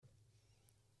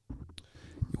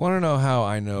You want to know how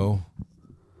I know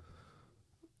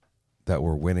that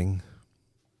we're winning?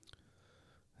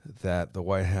 That the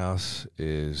White House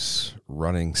is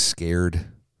running scared?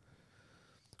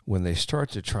 When they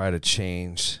start to try to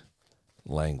change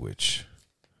language.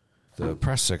 The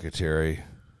press secretary,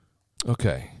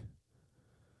 okay,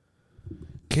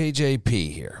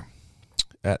 KJP here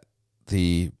at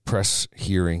the press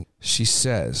hearing, she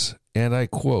says, and I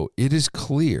quote, "It is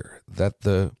clear that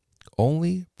the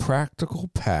only practical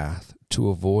path to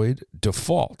avoid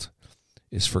default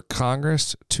is for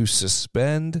Congress to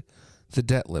suspend the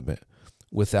debt limit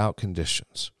without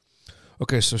conditions."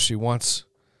 Okay, so she wants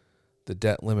the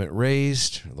debt limit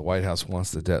raised. The White House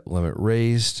wants the debt limit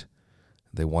raised.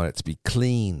 They want it to be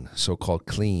clean, so-called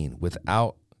clean,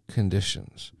 without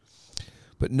conditions.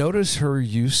 But notice her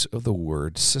use of the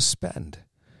word suspend,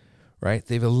 right?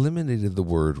 They've eliminated the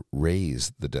word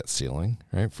raise the debt ceiling,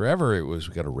 right? Forever it was,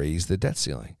 we got to raise the debt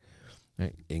ceiling,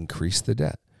 right? Increase the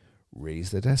debt,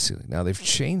 raise the debt ceiling. Now they've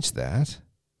changed that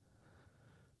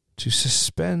to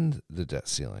suspend the debt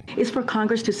ceiling. Is for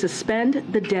Congress to suspend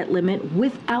the debt limit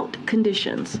without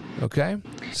conditions. Okay?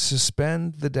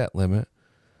 Suspend the debt limit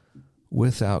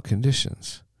without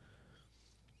conditions.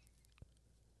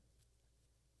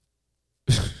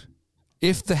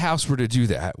 If the House were to do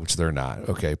that, which they're not,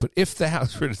 okay, but if the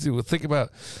House were to do it, think about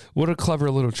what a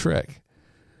clever little trick.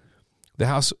 The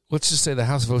House, let's just say the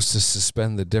House votes to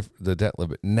suspend the debt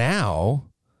limit. Now,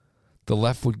 the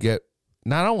left would get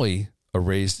not only a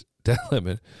raised debt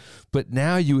limit, but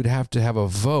now you would have to have a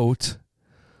vote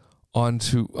on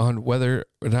whether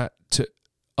or not to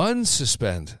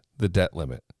unsuspend the debt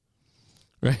limit,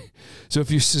 right? So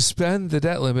if you suspend the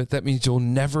debt limit, that means you'll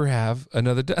never have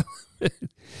another debt limit.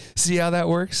 See how that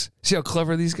works? See how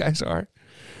clever these guys are,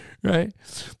 right?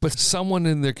 But someone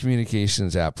in their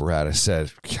communications apparatus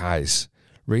said, guys,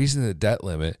 raising the debt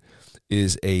limit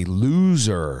is a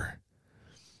loser.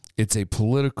 It's a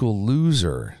political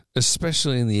loser,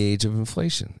 especially in the age of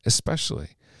inflation, especially.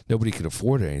 Nobody can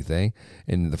afford anything,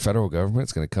 and the federal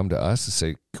government's going to come to us and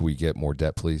say, can we get more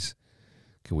debt, please?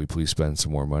 Can we please spend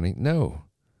some more money? No,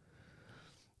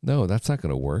 that's not going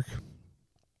to work.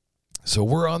 So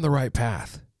we're on the right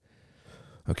path.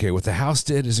 Okay, what the House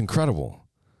did is incredible.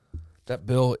 That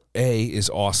bill, A, is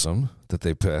awesome that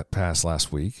they passed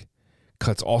last week.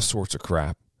 Cuts all sorts of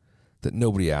crap that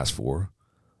nobody asked for,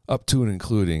 up to and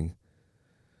including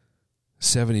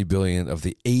 $70 billion of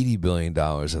the $80 billion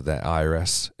of that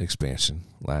IRS expansion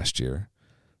last year.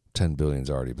 $10 billion's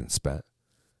already been spent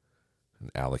and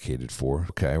allocated for.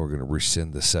 Okay, we're going to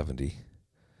rescind the 70.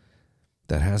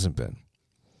 That hasn't been.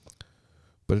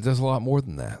 But it does a lot more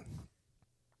than that.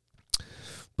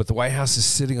 But the White House is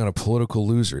sitting on a political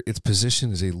loser. Its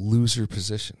position is a loser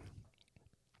position.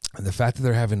 And the fact that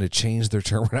they're having to change their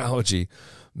terminology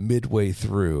midway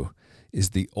through is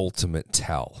the ultimate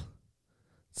tell.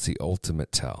 It's the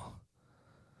ultimate tell.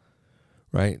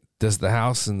 Right? Does the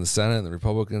House and the Senate and the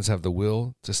Republicans have the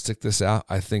will to stick this out?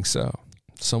 I think so.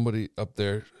 Somebody up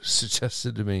there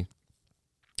suggested to me,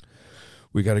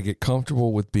 we got to get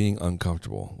comfortable with being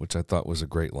uncomfortable, which I thought was a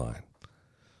great line.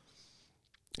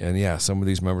 And yeah, some of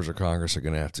these members of Congress are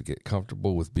going to have to get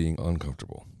comfortable with being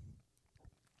uncomfortable.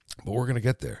 But we're going to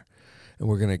get there. And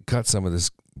we're going to cut some of this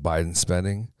Biden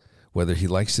spending, whether he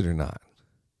likes it or not.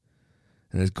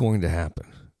 And it's going to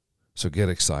happen. So get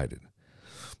excited.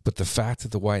 But the fact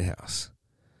that the White House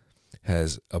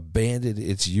has abandoned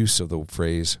its use of the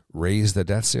phrase raise the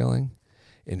debt ceiling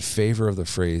in favor of the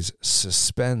phrase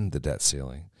suspend the debt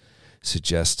ceiling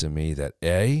suggests to me that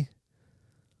A,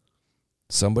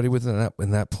 somebody within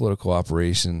that political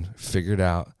operation figured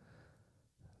out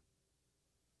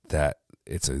that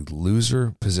it's a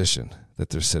loser position that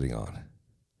they're sitting on.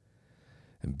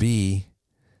 And B,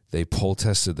 they poll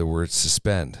tested the word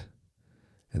suspend,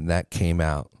 and that came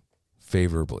out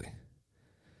favorably.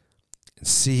 And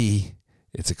C,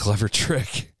 it's a clever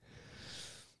trick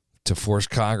to force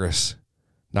Congress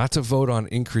not to vote on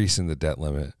increasing the debt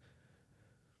limit,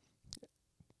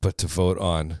 but to vote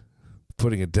on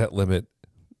putting a debt limit,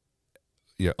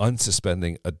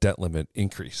 unsuspending a debt limit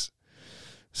increase.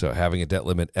 So having a debt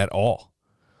limit at all.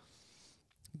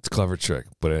 It's a clever trick,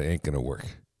 but it ain't going to work.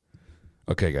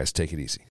 Okay, guys, take it easy.